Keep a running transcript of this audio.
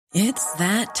It's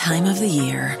that time of the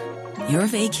year. Your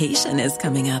vacation is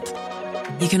coming up.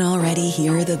 You can already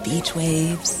hear the beach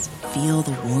waves, feel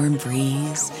the warm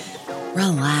breeze,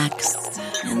 relax,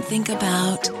 and think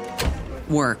about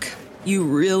work. You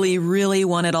really, really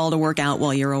want it all to work out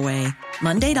while you're away.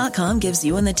 Monday.com gives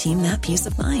you and the team that peace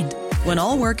of mind. When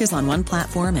all work is on one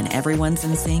platform and everyone's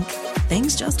in sync,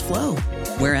 things just flow.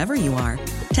 Wherever you are,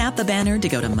 tap the banner to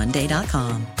go to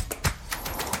Monday.com.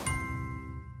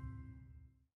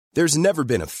 There's never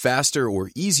been a faster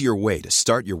or easier way to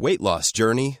start your weight loss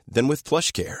journey than with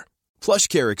PlushCare.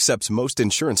 PlushCare accepts most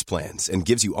insurance plans and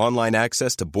gives you online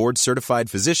access to board-certified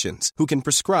physicians who can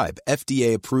prescribe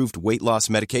FDA-approved weight loss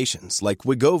medications like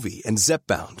Wegovy and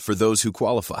Zepbound for those who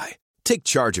qualify. Take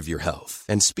charge of your health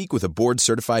and speak with a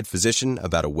board-certified physician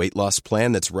about a weight loss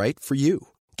plan that's right for you.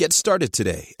 Get started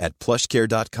today at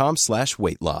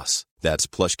plushcare.com/weight loss. That's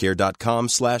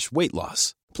plushcare.com/weight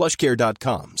loss.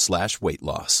 plushcare.com/weight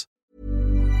loss.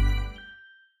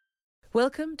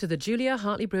 Welcome to the Julia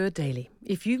Hartley-Brewer Daily.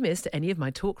 If you missed any of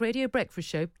my talk radio breakfast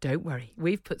show, don't worry.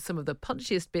 We've put some of the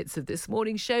punchiest bits of this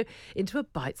morning's show into a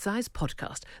bite-sized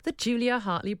podcast, the Julia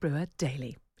Hartley-Brewer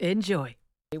Daily. Enjoy.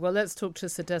 Well, let's talk to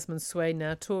Sir Desmond Swayne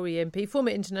now, Tory MP, former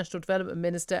International Development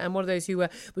Minister, and one of those who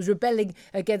was rebelling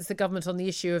against the government on the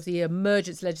issue of the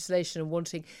emergency legislation and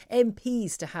wanting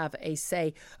MPs to have a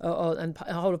say and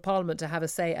the whole of Parliament to have a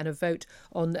say and a vote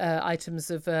on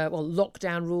items of,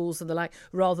 lockdown rules and the like,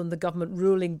 rather than the government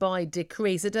ruling by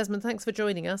decree. Sir Desmond, thanks for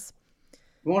joining us.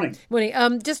 Morning.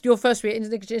 Just your first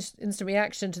instant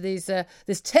reaction to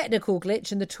this technical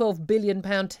glitch in the £12 billion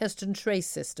test and trace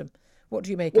system. What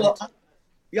do you make of it?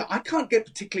 Yeah, I can't get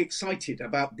particularly excited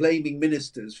about blaming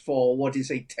ministers for what is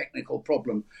a technical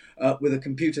problem with a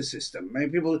computer system. I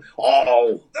mean, people,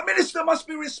 the minister must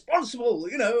be responsible,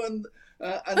 and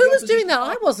who was doing that?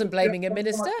 I wasn't blaming a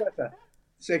minister.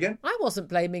 Say again? I wasn't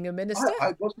blaming a minister.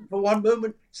 I wasn't for one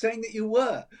moment saying that you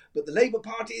were. But the Labour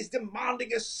Party is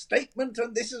demanding a statement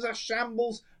and this is a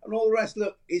shambles and all the rest.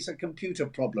 Look, it's a computer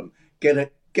problem. Get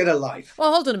a life.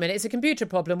 Well, hold on a minute. It's a computer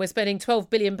problem. We're spending £12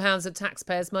 billion of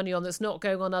taxpayers' money on that's not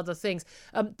going on other things.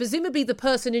 Presumably the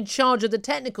person in charge of the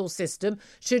technical system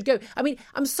should go. I mean,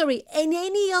 I'm sorry, in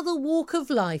any other walk of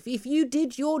life, if you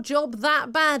did your job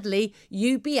that badly,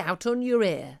 you'd be out on your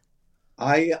ear.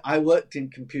 I worked in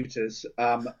computers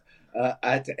at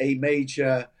a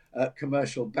major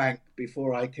commercial bank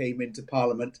before I came into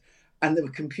Parliament. And there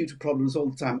were computer problems all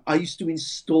the time. I used to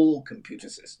install computer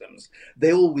systems.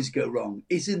 They always go wrong.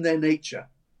 It's in their nature.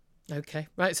 OK,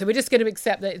 right. So we're just going to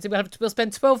accept that we'll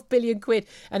spend 12 billion quid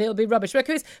and it'll be rubbish.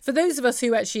 Because for those of us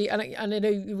who actually, and I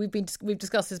know we've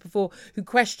discussed this before, who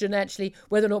question actually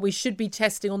whether or not we should be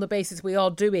testing on the basis we are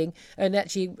doing, and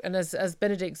as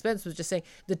Benedict Spence was just saying,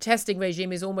 the testing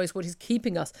regime is almost what is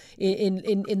keeping us in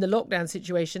the lockdown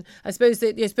situation. I suppose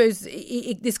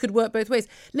this could work both ways.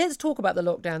 Let's talk about the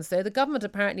lockdowns though. The government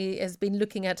apparently has been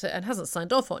looking at, and hasn't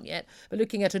signed off on yet, but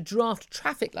looking at a draft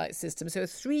traffic light system. So a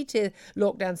 3-tier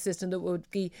lockdown system that would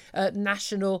be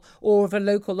national or of a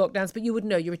local lockdowns, but you would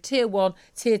know you're a tier 1,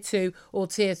 tier 2 or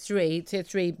tier 3. Tier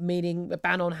 3 meaning a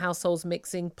ban on households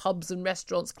mixing, pubs and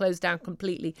restaurants closed down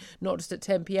completely, not just at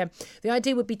 10 p.m. The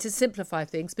idea would be to simplify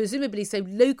things, presumably so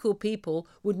local people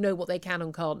would know what they can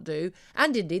and can't do,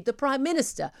 and indeed the Prime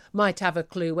Minister might have a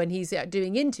clue when he's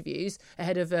doing interviews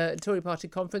ahead of a Tory party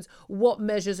conference what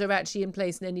measures are actually in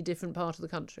place in any different part of the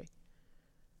country.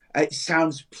 It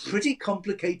sounds pretty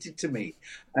complicated to me.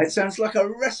 It sounds like a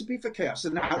recipe for chaos.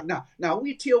 And now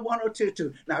we're tier 1 or tier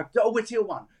 2. Now we're tier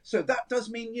 1. So that does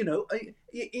mean,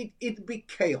 it'd be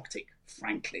chaotic,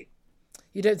 frankly.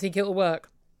 You don't think it'll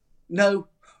work? No,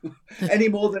 any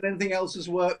more than anything else has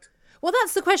worked. Well,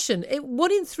 that's the question.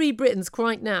 1 in 3 Britons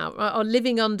right now are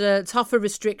living under tougher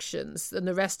restrictions than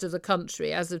the rest of the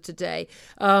country as of today,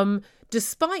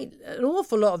 despite an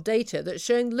awful lot of data that's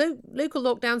showing local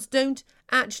lockdowns don't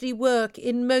actually work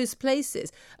in most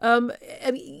places. Apart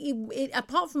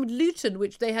from Luton,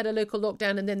 which they had a local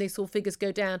lockdown and then they saw figures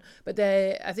go down, but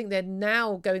I think they're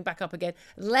now going back up again.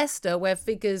 Leicester, where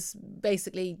figures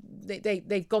basically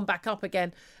they've gone back up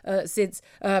again since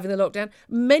having the lockdown.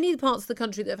 Many parts of the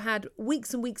country that have had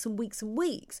weeks and weeks and weeks and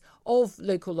weeks of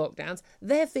local lockdowns,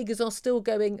 their figures are still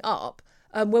going up.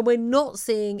 When we're not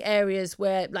seeing areas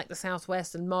where, like the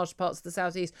southwest and large parts of the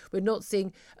southeast, we're not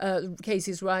seeing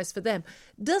cases rise for them.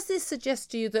 Does this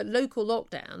suggest to you that local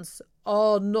lockdowns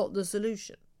are not the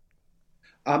solution?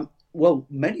 well,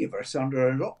 many of us under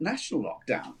a national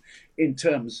lockdown in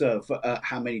terms of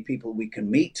how many people we can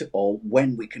meet or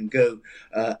when we can go,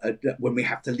 when we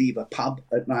have to leave a pub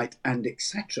at night, and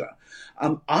etc.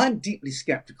 I'm deeply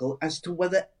sceptical as to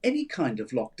whether any kind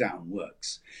of lockdown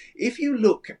works. If you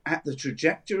look at the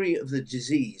trajectory of the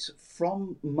disease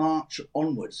from March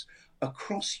onwards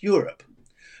across Europe,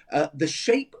 the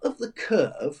shape of the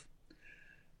curve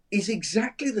is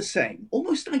exactly the same,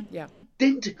 almost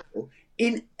identical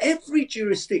in every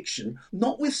jurisdiction,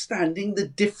 notwithstanding the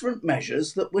different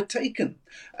measures that were taken.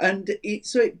 And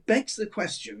so it begs the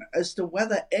question as to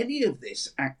whether any of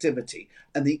this activity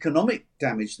and the economic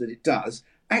damage that it does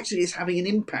actually is having an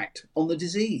impact on the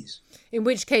disease. In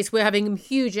which case we're having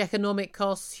huge economic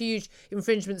costs, huge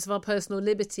infringements of our personal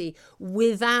liberty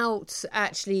without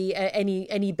actually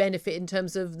any benefit in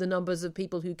terms of the numbers of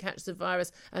people who catch the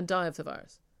virus and die of the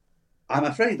virus. I'm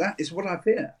afraid that is what I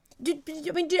fear.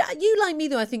 You, like me,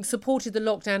 though, I think, supported the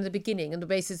lockdown at the beginning on the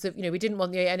basis of, we didn't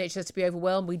want the NHS to be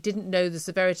overwhelmed. We didn't know the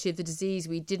severity of the disease.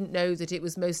 We didn't know that it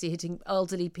was mostly hitting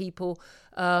elderly people,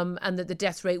 and that the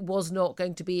death rate was not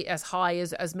going to be as high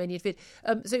as many had feared.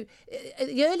 So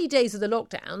the early days of the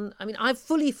lockdown, I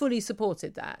fully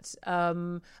supported that. I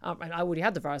already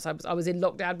had the virus. I was in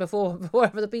lockdown before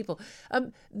other people.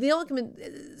 The argument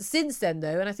since then,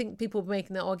 though, and I think people were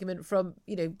making that argument from,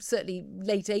 certainly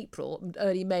late April,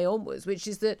 early May onwards, which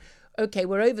is that, OK,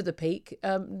 we're over the peak.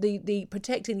 The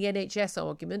protecting the NHS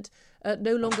argument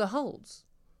no longer holds.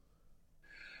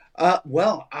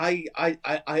 Well, I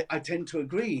tend to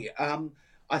agree.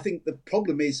 I think the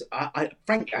problem is,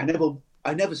 frankly,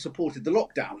 I never supported the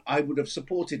lockdown. I would have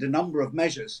supported a number of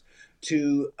measures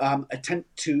to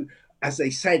attempt to, as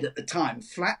they said at the time,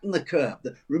 flatten the curve.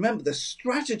 Remember, the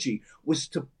strategy was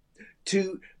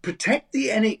to protect the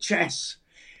NHS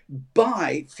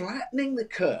by flattening the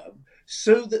curve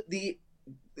so that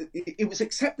it was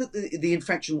accepted that the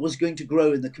infection was going to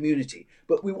grow in the community,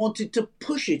 but we wanted to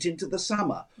push it into the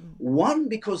summer. One,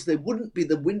 because there wouldn't be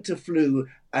the winter flu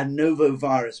and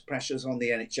novovirus pressures on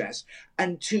the NHS,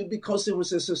 and two, because there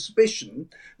was a suspicion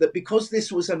that because this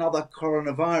was another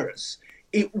coronavirus,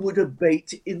 it would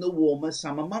abate in the warmer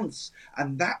summer months.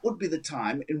 And that would be the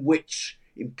time in which,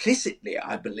 implicitly,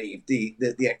 I believe,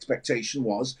 the expectation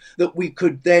was that we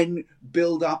could then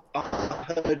build up our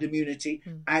herd immunity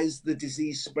as the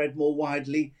disease spread more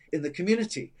widely in the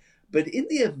community. But in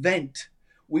the event,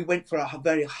 we went for a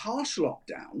very harsh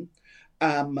lockdown,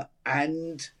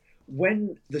 and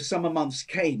when the summer months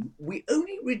came, we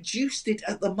only reduced it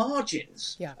at the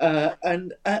margins,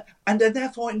 and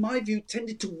therefore, in my view,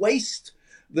 tended to waste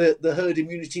the herd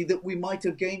immunity that we might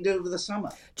have gained over the summer.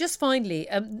 Just finally,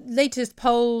 latest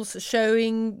polls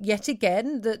showing yet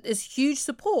again that there's huge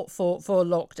support for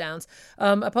lockdowns.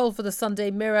 A poll for the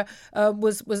Sunday Mirror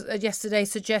was yesterday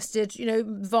suggested,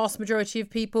 vast majority of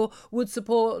people would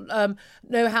support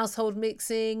no household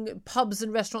mixing, pubs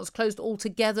and restaurants closed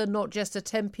altogether, not just a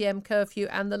 10 p.m. curfew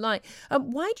and the like.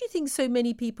 Why do you think so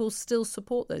many people still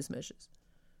support those measures?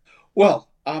 Well,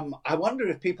 I wonder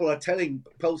if people are telling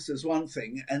pollsters one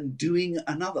thing and doing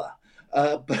another.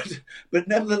 But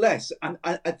nevertheless,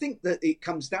 I think that it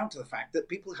comes down to the fact that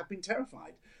people have been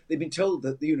terrified. They've been told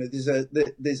that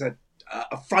there's a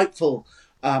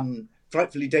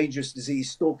frightfully dangerous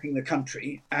disease stalking the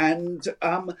country, and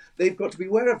they've got to be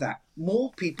aware of that.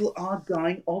 More people are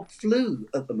dying of flu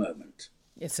at the moment.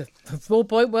 It's a small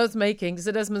point worth making.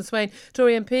 Sir Desmond Swayne,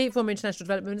 Tory MP, former International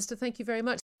Development Minister, thank you very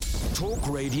much. Talk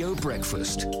Radio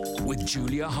Breakfast with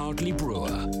Julia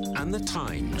Hartley-Brewer and The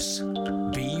Times.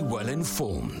 Be well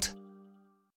informed.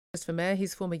 Christopher Mayer,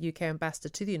 he's former UK ambassador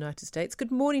to the United States.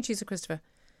 Good morning to you, Sir Christopher.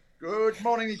 Good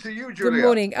morning to you, Julia. Good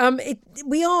morning.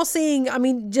 We are seeing,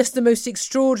 just the most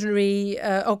extraordinary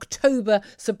October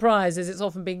surprise, as it's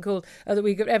often been called, that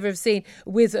we could ever have seen,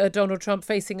 with Donald Trump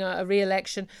facing a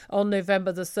re-election on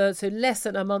November the 3rd. So less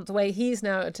than a month away. He's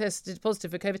now tested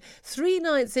positive for COVID. 3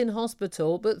 nights in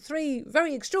hospital, but 3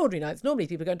 very extraordinary nights. Normally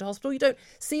people go into hospital, you don't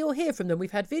see or hear from them.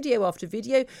 We've had video after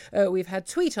video. We've had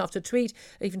tweet after tweet,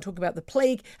 even talking about the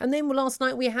plague. And then last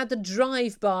night we had the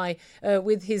drive-by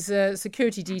with his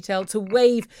security detail to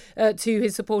wave to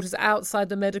his supporters outside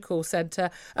the medical centre.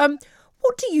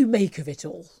 What do you make of it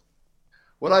all?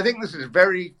 Well, I think this is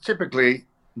very typically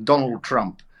Donald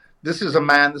Trump. This is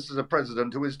a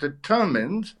president who is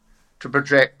determined to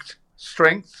project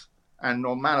strength and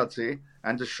normality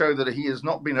and to show that he has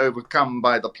not been overcome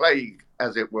by the plague,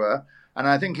 as it were. And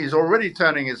I think he's already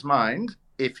turning his mind,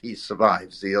 if he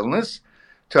survives the illness,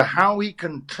 to how he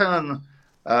can turn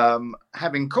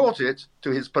having caught it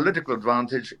to his political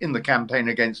advantage in the campaign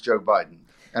against Joe Biden.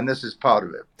 And this is part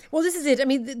of it. Well, this is it. I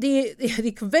mean,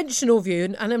 the conventional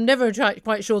view, and I'm never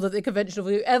quite sure that the conventional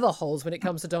view ever holds when it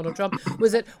comes to Donald Trump,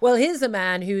 was that, well, here's a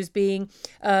man who's being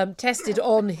tested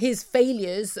on his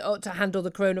failures to handle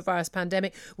the coronavirus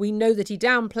pandemic. We know that he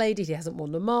downplayed it. He hasn't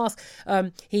worn the mask.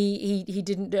 He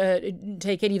didn't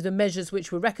take any of the measures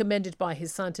which were recommended by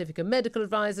his scientific and medical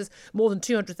advisors. More than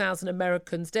 200,000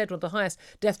 Americans dead, one of the highest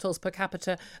death tolls per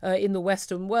capita in the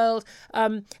Western world.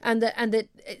 And that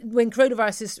when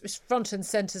coronavirus is front and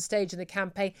centre stage in the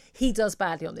campaign, he does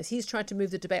badly on this. He's tried to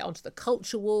move the debate onto the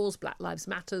culture wars, Black Lives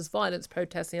Matters, violence,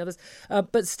 protests and others,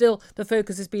 but still the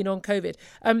focus has been on COVID.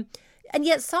 And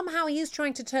yet somehow he is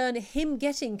trying to turn him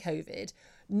getting COVID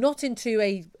not into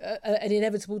an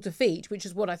inevitable defeat, which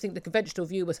is what I think the conventional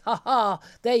view was.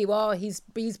 There you are. He's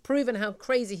proven how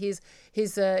crazy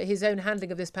his own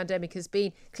handling of this pandemic has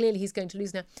been. Clearly he's going to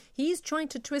lose now. He's trying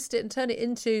to twist it and turn it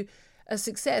into a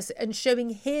success and showing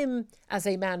him as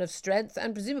a man of strength,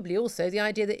 and presumably also the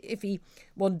idea that if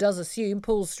one does assume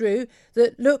pulls through,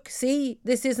 that look, see,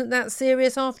 this isn't that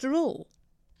serious after all.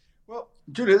 Well,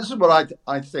 Julia, this is what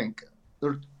I think.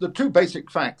 The two basic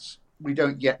facts we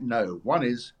don't yet know. One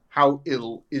is, how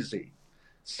ill is he?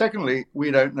 Secondly,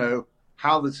 we don't know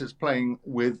how this is playing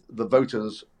with the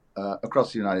voters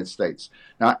across the United States.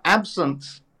 Now,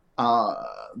 absent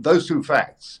those two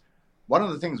facts, one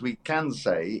of the things we can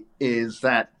say is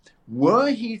that were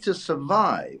he to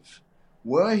survive,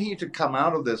 were he to come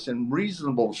out of this in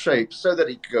reasonable shape so that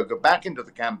he could go back into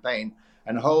the campaign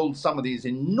and hold some of these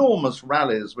enormous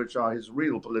rallies, which are his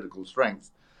real political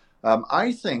strength,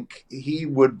 I think he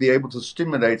would be able to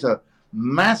stimulate a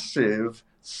massive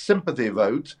sympathy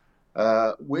vote,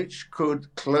 which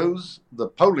could close the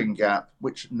polling gap,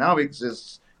 which now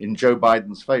exists in Joe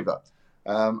Biden's favor.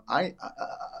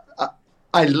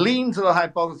 I lean to the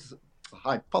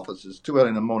hypothesis, too early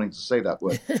in the morning to say that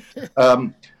word,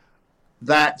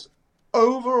 that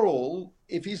overall,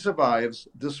 if he survives,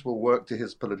 this will work to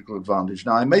his political advantage.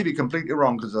 Now, I may be completely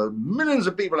wrong, because there are millions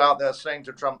of people out there saying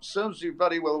to Trump, serves you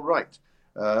bloody well right.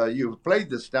 You've played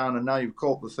this down and now you've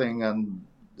caught the thing and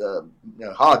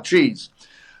hard cheese.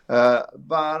 But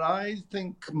I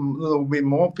think there will be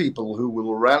more people who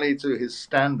will rally to his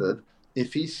standard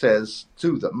if he says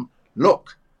to them,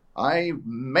 look, I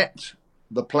met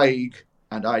the plague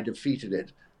and I defeated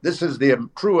it. This is the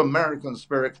true American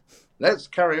spirit. Let's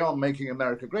carry on making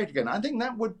America great again. I think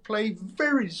that would play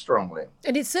very strongly.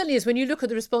 And it certainly is when you look at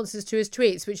the responses to his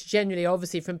tweets, which generally are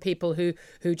obviously from people who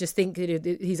just think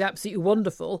he's absolutely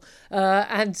wonderful,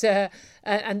 and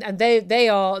they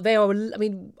are. I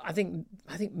mean, I think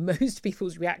most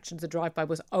people's reactions to drive-by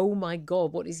was, "Oh my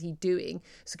God, what is he doing?"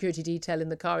 Security detail in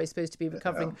the car. He's supposed to be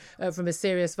recovering from a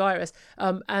serious virus,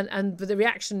 and the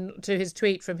reaction to his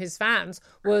tweet from his fans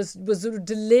was sort of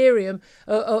delirium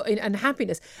and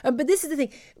happiness. But this is the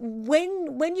thing: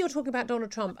 when you're talking about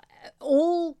Donald Trump,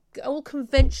 all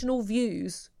conventional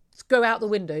views go out the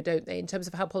window, don't they, in terms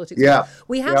of how politics work?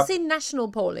 We have seen national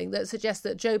polling that suggests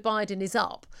that Joe Biden is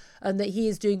up and that he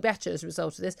is doing better as a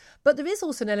result of this. But there is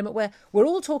also an element where we're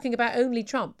all talking about only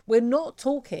Trump. We're not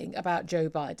talking about Joe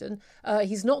Biden.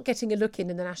 He's not getting a look in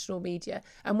the national media.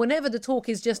 And whenever the talk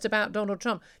is just about Donald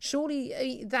Trump,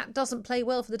 surely that doesn't play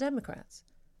well for the Democrats.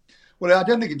 Well, I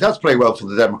don't think it does play well for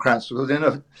the Democrats, because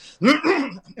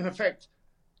in effect,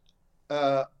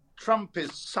 Trump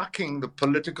is sucking the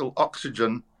political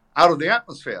oxygen out of the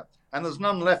atmosphere, and there's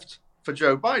none left for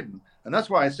Joe Biden. And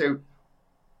that's why I say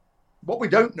what we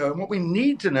don't know and what we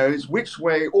need to know is which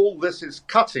way all this is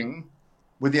cutting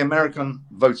with the American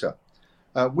voter.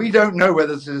 We don't know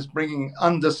whether this is bringing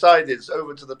undecideds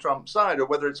over to the Trump side or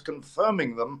whether it's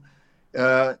confirming them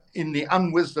in the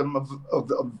unwisdom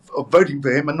of voting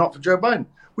for him and not for Joe Biden.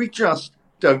 We just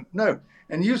don't know.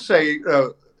 And you say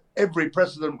every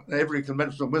precedent, every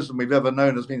conventional wisdom we've ever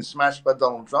known has been smashed by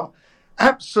Donald Trump.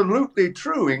 Absolutely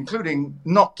true, including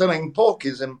not telling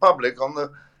porkies in public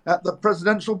at the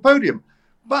presidential podium.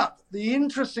 But the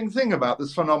interesting thing about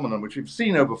this phenomenon, which we've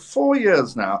seen over 4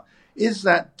 years now, is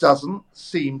that doesn't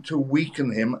seem to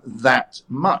weaken him that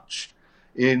much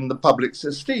in the public's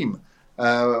esteem.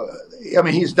 I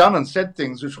mean, he's done and said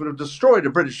things which would have destroyed a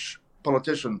British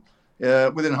politician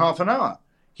within half an hour.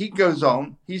 He goes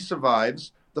on, he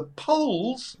survives. The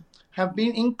polls have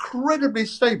been incredibly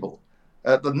stable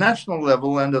at the national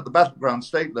level and at the battleground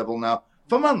state level now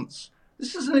for months.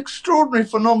 This is an extraordinary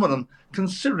phenomenon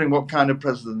considering what kind of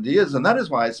president he is. And that is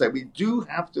why I say we do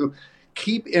have to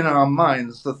keep in our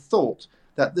minds the thought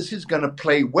that this is going to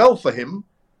play well for him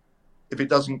if it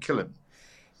doesn't kill him.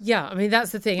 Yeah, I mean,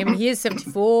 that's the thing. I mean, he is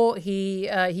 74. He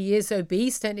is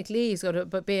obese, technically. He's got a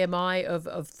BMI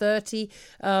of 30.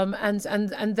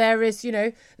 And there is,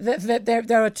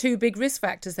 there are two big risk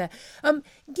factors there.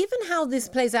 Given how this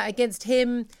plays out against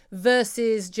him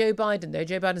versus Joe Biden, though,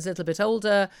 Joe Biden's a little bit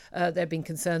older. There have been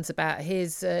concerns about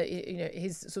his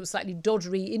sort of slightly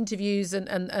doddery interviews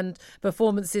and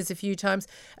performances a few times.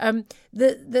 In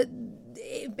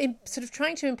sort of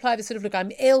trying to imply this sort of, look,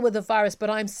 I'm ill with the virus,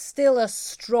 but I'm still a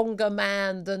stronger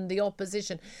man than the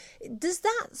opposition. Does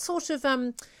that sort of,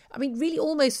 really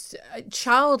almost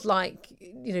childlike,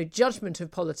 judgment of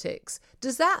politics,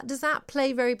 does that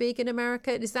play very big in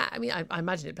America? Is that, I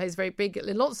imagine it plays very big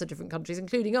in lots of different countries,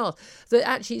 including ours, that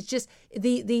actually it's just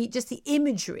the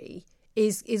imagery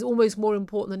is almost more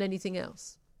important than anything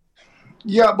else.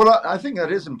 Yeah, well, I think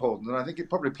that is important, and I think it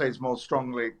probably plays more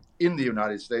strongly in the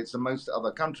United States than most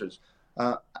other countries.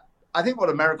 I think what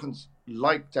Americans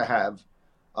like to have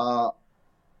are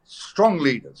strong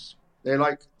leaders. They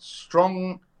like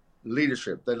strong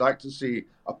leadership. They like to see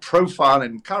a profile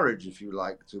in courage, if you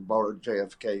like, to borrow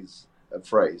JFK's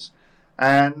phrase.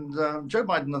 And Joe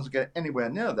Biden doesn't get anywhere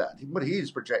near that. What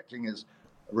he's projecting is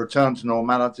a return to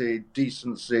normality,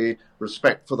 decency,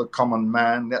 respect for the common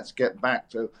man. Let's get back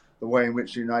to the way in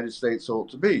which the United States ought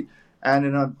to be. And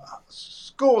in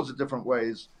scores of different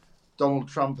ways, Donald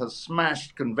Trump has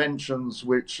smashed conventions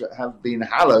which have been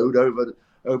hallowed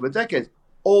over decades.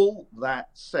 All that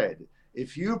said,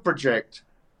 if you project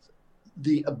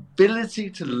the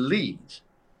ability to lead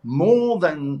more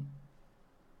than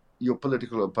your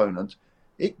political opponent,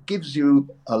 it gives you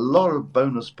a lot of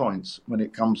bonus points when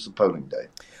it comes to polling day.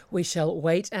 We shall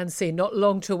wait and see. Not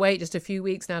long to wait, just a few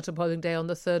weeks now to polling day on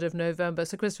the 3rd of November.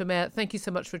 So, Christopher Mayer, thank you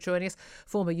so much for joining us,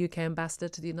 former UK ambassador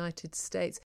to the United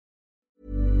States.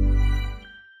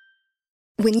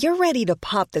 When you're ready to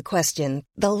pop the question,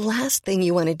 the last thing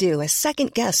you want to do is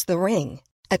second-guess the ring.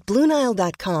 At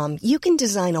BlueNile.com, you can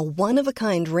design a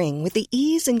one-of-a-kind ring with the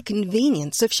ease and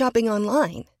convenience of shopping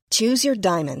online. Choose your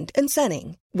diamond and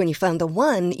setting. When you find the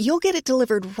one, you'll get it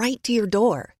delivered right to your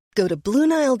door. Go to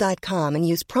BlueNile.com and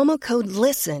use promo code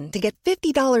LISTEN to get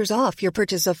 $50 off your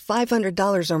purchase of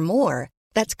 $500 or more.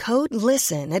 That's code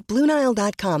LISTEN at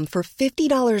BlueNile.com for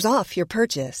 $50 off your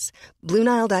purchase.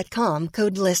 BlueNile.com,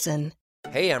 code LISTEN.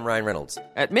 Hey, I'm Ryan Reynolds.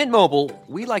 At Mint Mobile,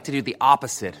 we like to do the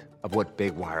opposite of what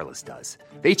Big Wireless does.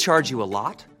 They charge you a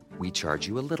lot. We charge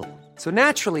you a little. So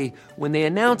naturally, when they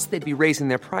announced they'd be raising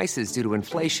their prices due to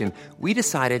inflation, we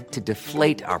decided to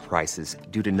deflate our prices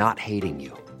due to not hating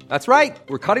you. That's right.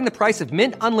 We're cutting the price of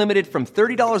Mint Unlimited from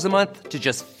 $30 a month to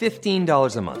just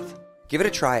 $15 a month. Give it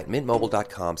a try at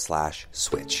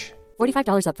mintmobile.com/switch.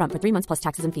 $45 up front for 3 months plus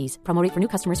taxes and fees. Promo rate for new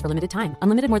customers for limited time.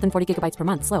 Unlimited more than 40 gigabytes per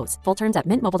month. Slows full terms at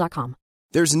mintmobile.com.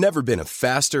 There's never been a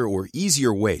faster or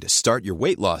easier way to start your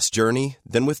weight loss journey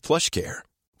than with PlushCare.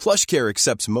 PlushCare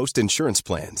accepts most insurance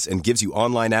plans and gives you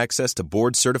online access to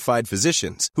board-certified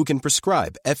physicians who can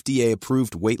prescribe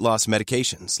FDA-approved weight loss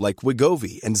medications like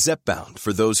Wegovy and Zepbound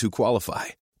for those who qualify.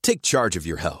 Take charge of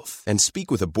your health and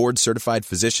speak with a board-certified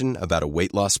physician about a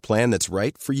weight loss plan that's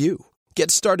right for you.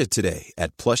 Get started today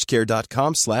at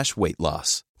plushcare.com/weight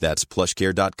loss. That's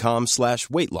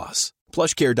plushcare.com/weight loss.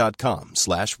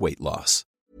 plushcare.com/weight loss.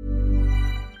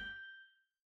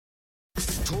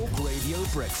 Talk Radio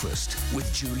Breakfast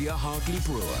with Julia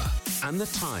Hartley-Brewer and The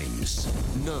Times.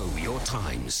 Know your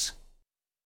times.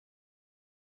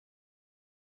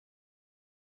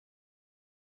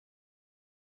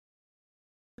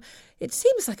 It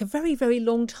seems like a very, very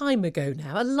long time ago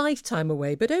now, a lifetime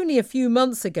away, but only a few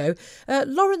months ago,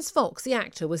 Laurence Fox, the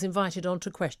actor, was invited on to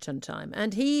Question Time,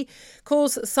 and he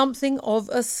caused something of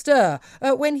a stir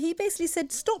when he basically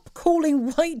said, stop calling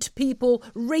white people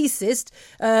racist,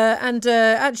 and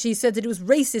actually said that it was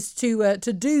racist to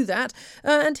do that,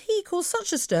 and he caused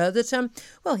such a stir that,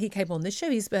 he came on this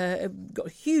show. He's got a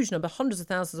huge number, hundreds of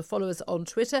thousands of followers on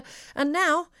Twitter, and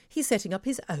now he's setting up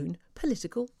his own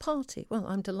political party. Well,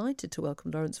 I'm delighted to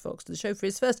welcome Laurence Fox to the show for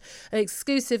his first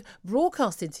exclusive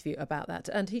broadcast interview about that.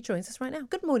 And he joins us right now.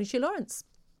 Good morning to you, Laurence.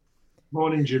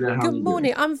 Morning, Julia. How Good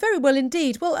morning. I'm very well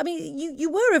indeed. Well, I mean, you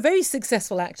were a very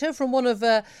successful actor from one of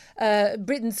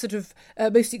Britain's sort of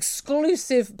most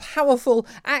exclusive, powerful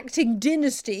acting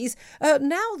dynasties.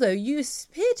 Now, though, you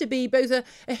appear to be both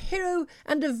a hero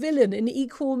and a villain in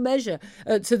equal measure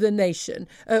to the nation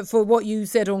for what you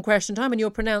said on Question Time and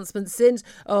your pronouncements since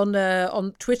on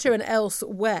Twitter and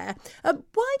elsewhere.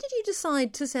 Why did you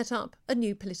decide to set up a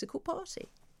new political party?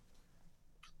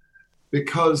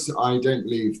 because I don't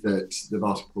believe that the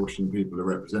vast proportion of people are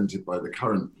represented by the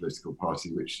current political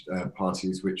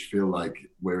parties, which feel like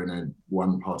we're in a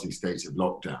one-party state of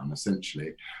lockdown,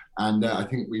 essentially. And I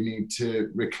think we need to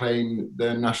reclaim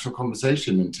the national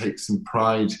conversation and take some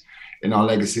pride in our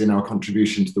legacy and our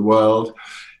contribution to the world,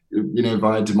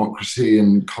 via democracy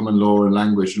and common law and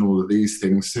language and all of these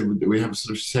things, so that we have a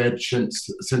sort of shared sense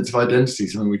of identity,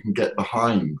 something we can get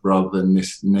behind, rather than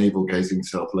this navel-gazing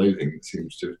self-loathing that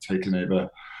seems to have taken over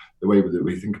the way that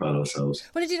we think about ourselves.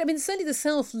 Well, indeed, I mean, certainly the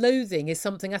self-loathing is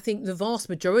something I think the vast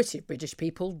majority of British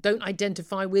people don't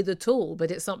identify with at all,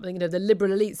 but it's something, the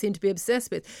liberal elite seem to be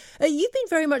obsessed with. You've been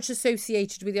very much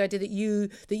associated with the idea that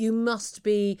you must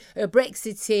be a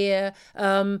Brexiteer,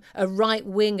 a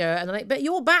right-winger, but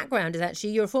your background is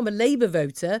actually, you're a former Labour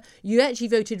voter. You actually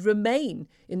voted Remain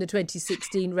in the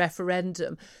 2016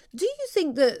 referendum. Do you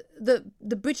think that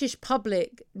the British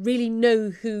public really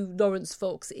know who Laurence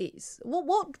Fox is?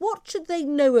 What should they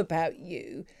know about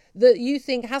you that you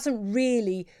think hasn't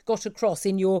really got across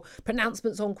in your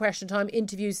pronouncements on Question Time,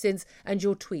 interviews since, and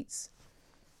your tweets?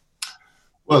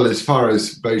 Well, as far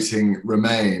as voting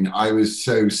Remain, I was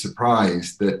so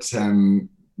surprised that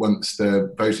once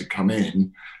the vote had come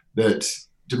in, that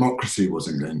democracy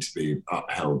wasn't going to be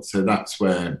upheld. So that's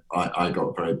where I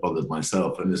got very bothered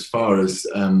myself. And as far as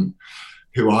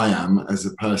who I am as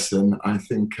a person, I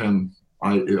think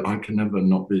I can never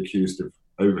not be accused of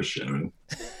oversharing.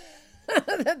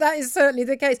 That is certainly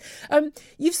the case.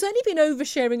 You've certainly been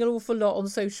oversharing an awful lot on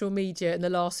social media in the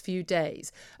last few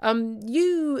days.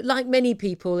 You, like many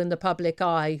people in the public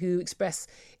eye who express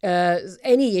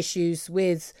any issues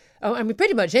with,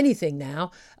 pretty much anything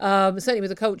now, certainly with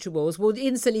the culture wars, will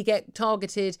instantly get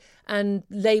targeted and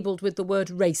labelled with the word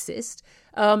racist.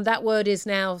 That word is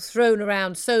now thrown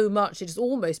around so much it has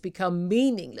almost become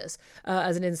meaningless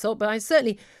as an insult. But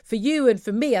certainly for you and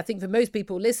for me, I think for most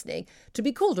people listening, to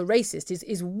be called a racist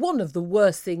is one of the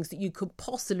worst things that you could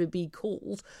possibly be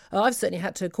called. I've certainly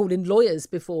had to call in lawyers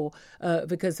before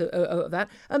because of that.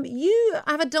 You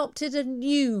have adopted a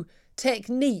new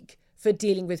technique for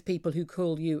dealing with people who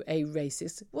call you a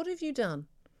racist. What have you done?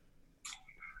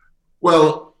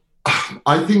 Well,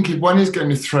 I think if one is going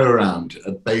to throw around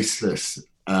a baseless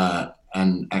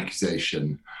an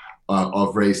accusation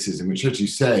of racism, which, as you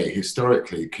say,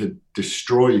 historically could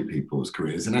destroy people's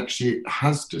careers, and actually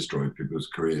has destroyed people's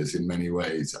careers in many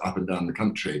ways up and down the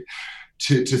country,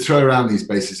 to throw around these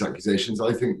baseless accusations,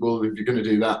 I think, well, if you're going to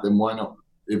do that, then why not?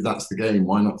 If that's the game,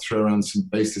 why not throw around some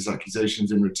baseless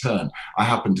accusations in return? I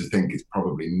happen to think it's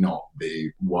probably not the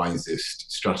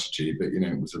wisest strategy, but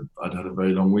I'd had a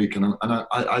very long week, and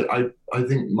I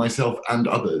think myself and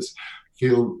others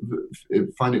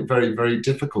find it very, very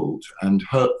difficult and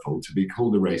hurtful to be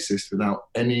called a racist without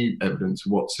any evidence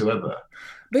whatsoever.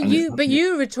 But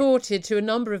you retorted to a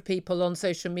number of people on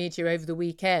social media over the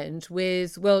weekend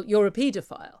with, well, you're a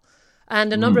paedophile.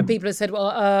 And a number of people have said, well,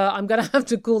 I'm going to have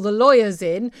to call the lawyers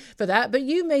in for that. But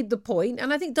you made the point,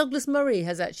 and I think Douglas Murray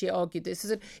has actually argued this, is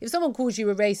that if someone calls you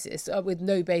a racist with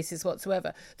no basis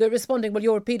whatsoever, they're responding, well,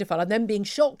 you're a paedophile, and then being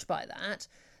shocked by that,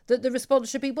 that the response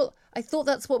should be, well, I thought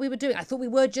that's what we were doing. I thought we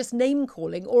were just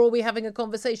name-calling, or are we having a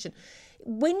conversation?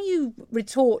 When you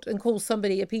retort and call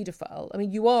somebody a paedophile, I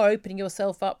mean, you are opening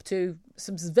yourself up to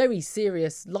some very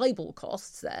serious libel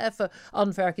costs there for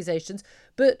unfair accusations.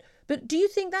 But do you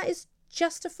think that is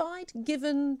justified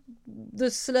given the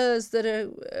slurs that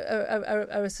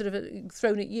are sort of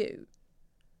thrown at you?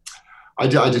 I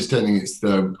just don't think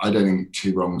I don't think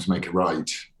two wrongs make a right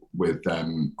with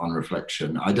them on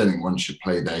reflection. I don't think one should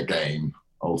play their game.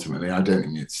 Ultimately, I don't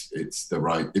think it's the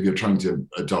right. If you're trying to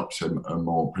adopt a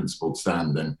more principled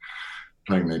stand, then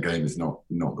playing their game is not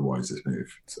the wisest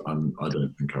move. So I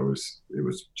don't think it was a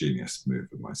genius move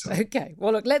of myself. Okay,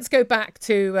 well, look, let's go back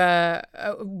to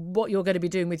what you're going to be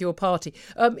doing with your party.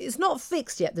 It's not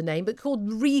fixed yet, the name, but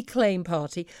called Reclaim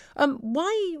Party.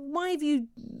 Why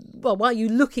are you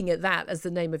looking at that as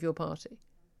the name of your party?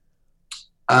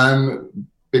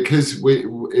 Because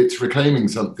it's reclaiming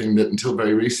something that until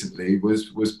very recently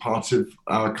was part of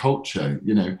our culture,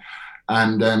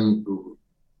 and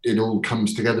it all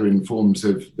comes together in forms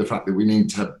of the fact that we need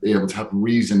to be able to have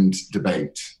reasoned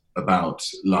debate about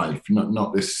life,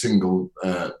 not this single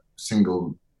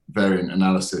variant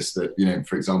analysis that,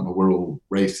 for example, we're all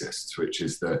racists, which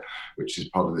is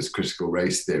part of this critical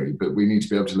race theory. But we need to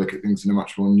be able to look at things in a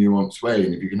much more nuanced way.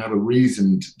 And if you can have a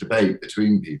reasoned debate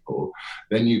between people,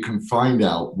 then you can find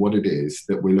out what it is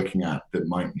that we're looking at that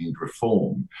might need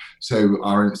reform. So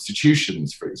our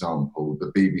institutions, for example,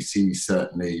 the BBC,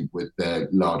 certainly with their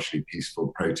largely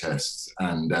peaceful protests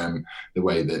and the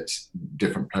way that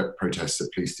different protests are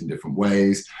policed in different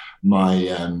ways.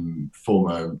 My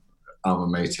former alma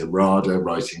mater, RADA,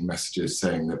 writing messages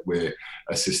saying that we're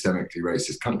a systemically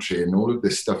racist country, and all of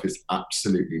this stuff is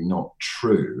absolutely not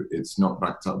true. It's not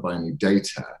backed up by any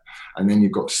data. And then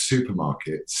you've got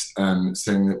supermarkets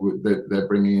saying that they're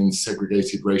bringing in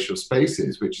segregated racial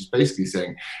spaces, which is basically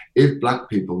saying if black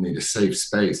people need a safe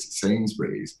space at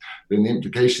Sainsbury's, then the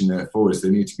implication therefore is they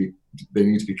need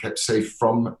to be kept safe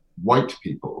from white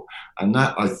people. And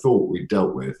that I thought we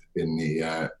dealt with in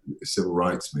the civil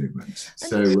rights movement.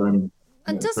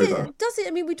 And does it,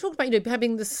 I mean, we talked about,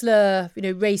 having the slur,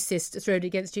 racist thrown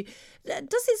against you.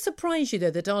 Does it surprise you, though,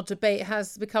 that our debate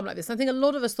has become like this? I think a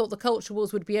lot of us thought the culture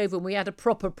wars would be over and we had a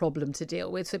proper problem to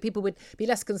deal with. So people would be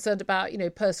less concerned about,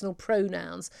 personal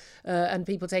pronouns and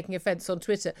people taking offence on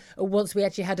Twitter. Or once we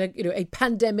actually had a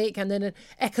pandemic and then an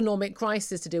economic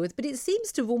crisis to deal with. But it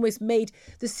seems to have almost made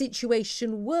the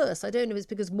situation worse. I don't know if it's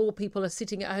because more people are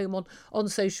sitting at home on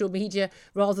social media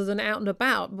rather than out and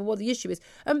about, but what the issue is.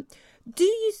 Do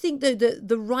you think, though, that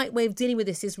the right way of dealing with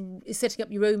this is setting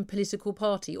up your own political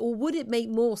party? Or would it make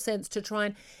more sense to try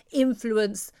and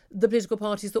influence the political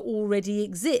parties that already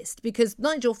exist? Because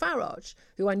Nigel Farage,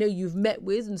 who I know you've met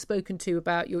with and spoken to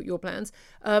about your plans,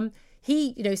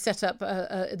 he, set up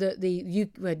the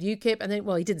UKIP, and then,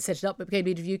 he didn't set it up, but became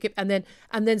leader of UKIP,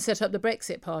 and then set up the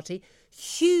Brexit Party.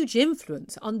 Huge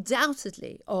influence,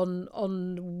 undoubtedly,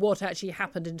 on what actually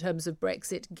happened in terms of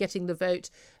Brexit, getting the vote,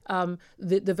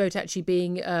 the vote actually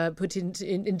being put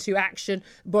into action,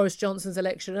 Boris Johnson's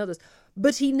election and others.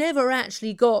 But he never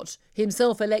actually got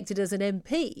himself elected as an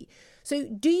MP. So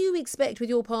do you expect with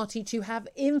your party to have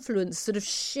influence sort of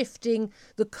shifting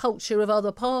the culture of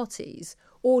other parties?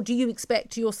 Or do you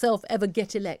expect to yourself ever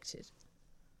get elected?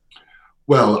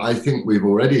 Well, I think we've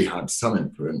already had some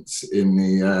influence in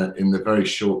the very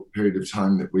short period of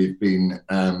time that we've been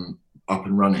up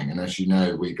and running. And as you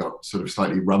know, we got sort of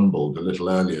slightly rumbled a little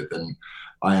earlier than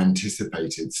I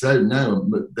anticipated. So no,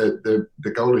 the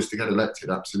goal is to get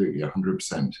elected, absolutely,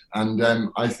 100%.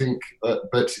 And I think,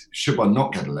 but should one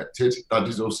not get elected, that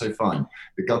is also fine.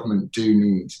 The government do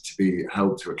need to be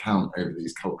held to account over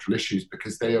these cultural issues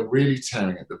because they are really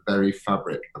tearing at the very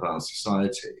fabric of our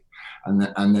society. And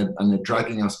they're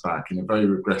dragging us back in a very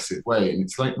regressive way. And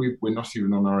it's like we're not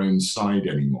even on our own side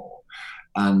anymore.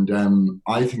 And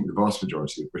I think the vast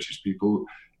majority of British people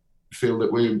feel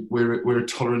that we're a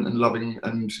tolerant and loving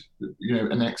and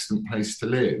an excellent place to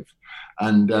live.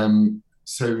 And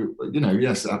so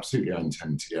yes, absolutely, I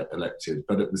intend to get elected.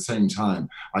 But at the same time,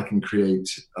 I can create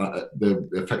the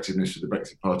effectiveness of the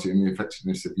Brexit Party and the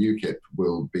effectiveness of UKIP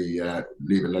will be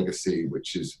leave a legacy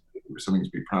which is something to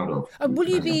be proud of. Do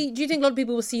you think a lot of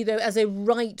people will see you, though, as a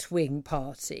right-wing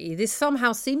party? This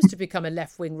somehow seems to become a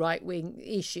left-wing, right-wing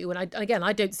issue. And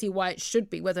I don't see why it should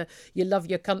be. Whether you love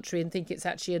your country and think it's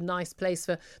actually a nice place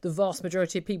for the vast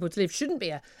majority of people to live shouldn't be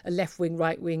a left-wing,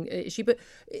 right-wing issue. But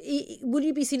would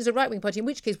you be seen as a right-wing party? In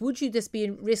which case, would you just be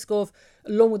in risk of,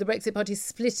 along with the Brexit Party,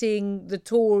 splitting the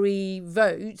Tory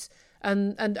vote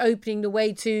and opening the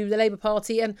way to the Labour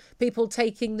Party and people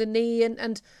taking the knee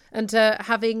and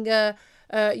having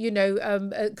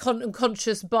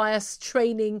unconscious bias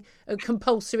training,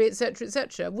 compulsory, etc.,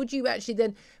 etc.? Would you actually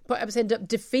then perhaps end up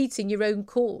defeating your own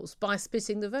cause by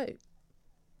splitting the vote?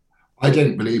 I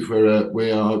don't believe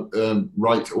we are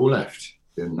right or left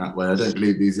in that way. I don't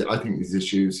believe I think these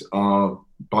issues are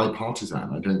bipartisan.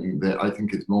 I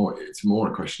think it's more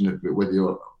a question of whether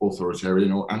you're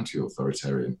authoritarian or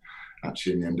anti-authoritarian.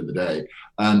 Actually, in the end of the day,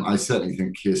 I certainly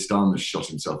think Keir Starmer's shot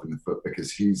himself in the foot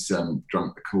because he's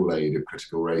drunk the Kool-Aid of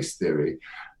critical race theory,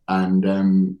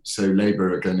 and so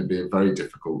Labour are going to be a very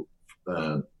difficult,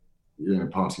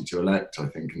 party to elect. I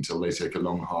think until they take a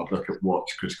long, hard look at what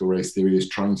critical race theory is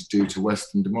trying to do to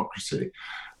Western democracy,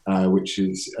 which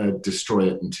is destroy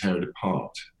it and tear it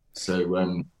apart. So,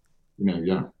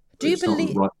 yeah. Do you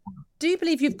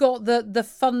believe you've got the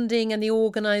funding and the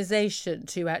organisation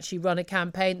to actually run a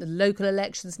campaign? The local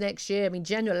elections next year,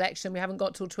 general election, we haven't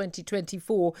got till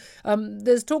 2024.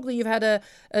 There's talk that you've had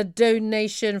a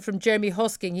donation from Jeremy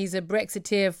Hosking. He's a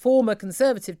Brexiteer, former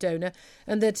Conservative donor,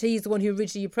 and that he's the one who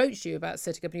originally approached you about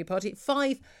setting up a new party.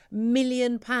 £5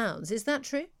 million. Is that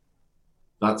true?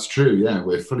 That's true, yeah.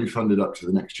 We're fully funded up to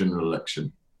the next general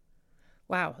election.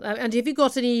 Wow. And have you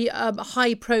got any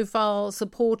high-profile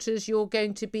supporters you're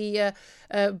going to be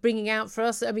bringing out for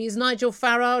us? I mean, is Nigel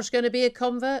Farage going to be a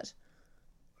convert?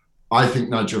 I think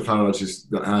Nigel Farage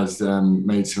has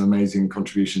made some amazing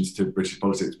contributions to British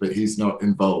politics, but he's not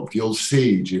involved. You'll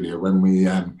see, Julia, when we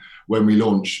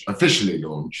officially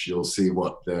launch, you'll see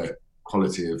what the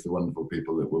quality of the wonderful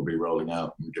people that we'll be rolling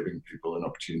out and giving people an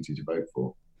opportunity to vote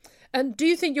for. And do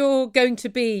you think you're going to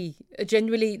be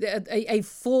genuinely a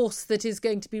force that is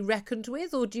going to be reckoned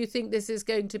with, or do you think this is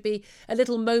going to be a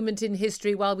little moment in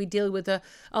history while we deal with the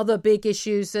other big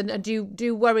issues? And do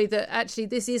you worry that actually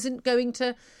this isn't going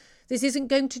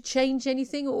to change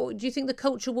anything, or do you think the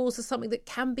culture wars are something that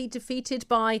can be defeated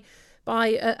by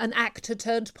an actor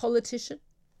turned politician?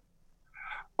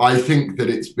 I think that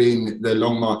it's been the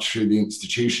long march through the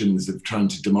institutions of trying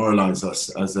to demoralise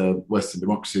us as a Western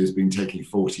democracy has been taking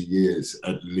 40 years,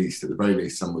 at least, at the very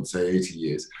least, some would say 80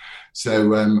 years.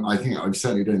 So I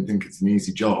certainly don't think it's an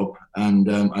easy job, and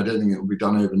I don't think it will be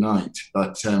done overnight.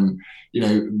 But,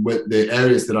 the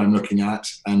areas that I'm looking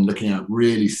at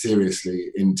really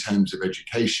seriously in terms of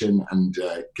education and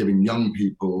giving young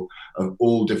people of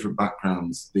all different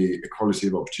backgrounds the equality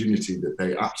of opportunity that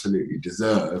they absolutely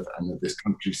deserve and that this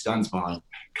country stands behind,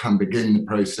 can begin the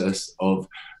process of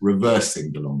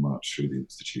reversing the long march through the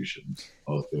institutions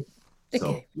of the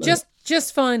Okay.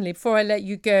 Just finally, before I let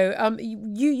you go,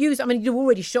 you're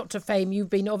already shot to fame.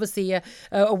 You've been obviously a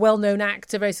well-known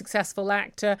actor, very successful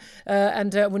actor,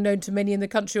 and were known to many in the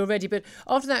country already. But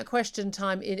after that Question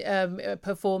Time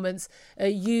performance,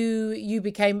 you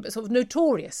became sort of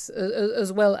notorious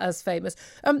as well as famous.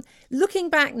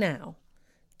 Looking back now,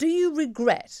 do you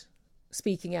regret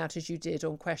speaking out as you did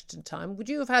on Question Time? Would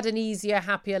you have had an easier,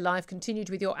 happier life, continued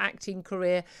with your acting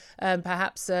career,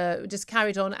 perhaps just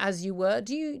carried on as you were?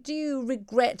 Do you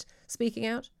regret speaking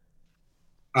out?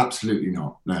 Absolutely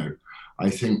not, no. I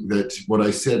think that what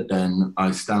I said then,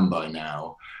 I stand by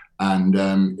now. And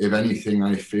if anything,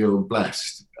 I feel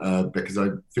blessed because I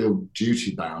feel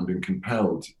duty-bound and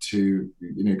compelled to,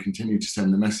 continue to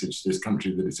send the message to this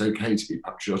country that it's okay to be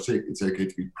patriotic, it's okay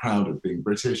to be proud of being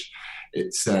British.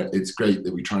 It's great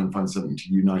that we try and find something to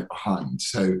unite behind.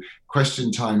 So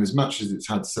Question Time, as much as it's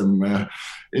had some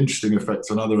interesting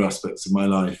effects on other aspects of my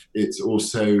life, it's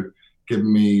also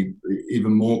given me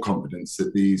even more confidence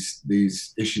that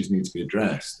these issues need to be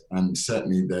addressed. And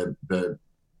certainly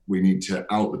we need to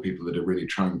out the people that are really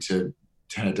trying to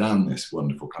tear down this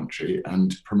wonderful country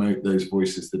and promote those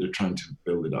voices that are trying to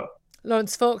build it up.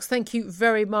 Lawrence Fox, thank you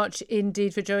very much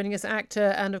indeed for joining us,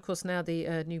 actor and, of course, now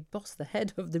the new boss, the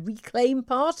head of the Reclaim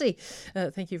Party.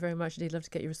 Thank you very much indeed. Love to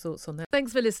get your thoughts on that.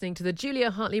 Thanks for listening to the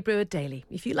Julia Hartley-Brewer Daily.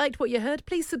 If you liked what you heard,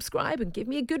 please subscribe and give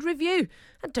me a good review.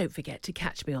 And don't forget to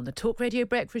catch me on the Talk Radio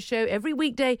Breakfast Show every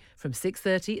weekday from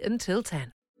 6:30 until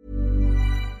 10.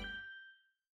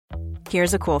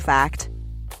 Here's a cool fact.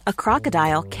 A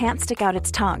crocodile can't stick out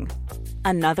its tongue.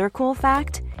 Another cool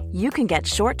fact, you can get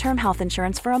short-term health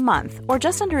insurance for a month or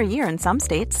just under a year in some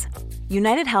states.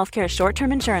 United Healthcare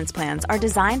short-term insurance plans are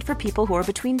designed for people who are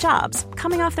between jobs,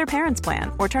 coming off their parents'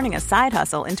 plan, or turning a side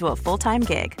hustle into a full-time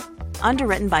gig.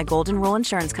 Underwritten by Golden Rule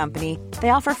Insurance Company,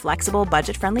 they offer flexible,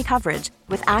 budget-friendly coverage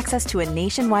with access to a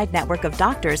nationwide network of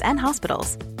doctors and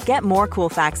hospitals. Get more cool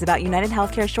facts about United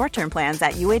Healthcare short-term plans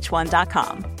at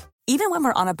uh1.com. Even when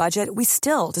we're on a budget, we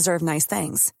still deserve nice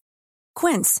things.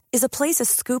 Quince is a place to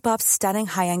scoop up stunning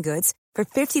high-end goods for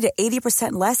 50 to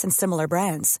 80% less than similar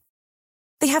brands.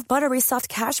 They have buttery soft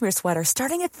cashmere sweaters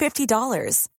starting at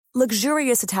 $50,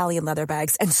 luxurious Italian leather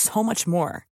bags, and so much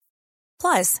more.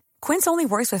 Plus, Quince only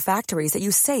works with factories that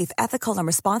use safe, ethical, and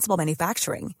responsible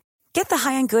manufacturing. Get the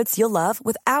high-end goods you'll love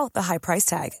without the high price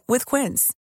tag with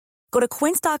Quince. Go to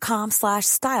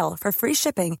quince.com/style for free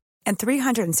shipping and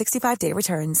 365-day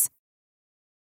returns.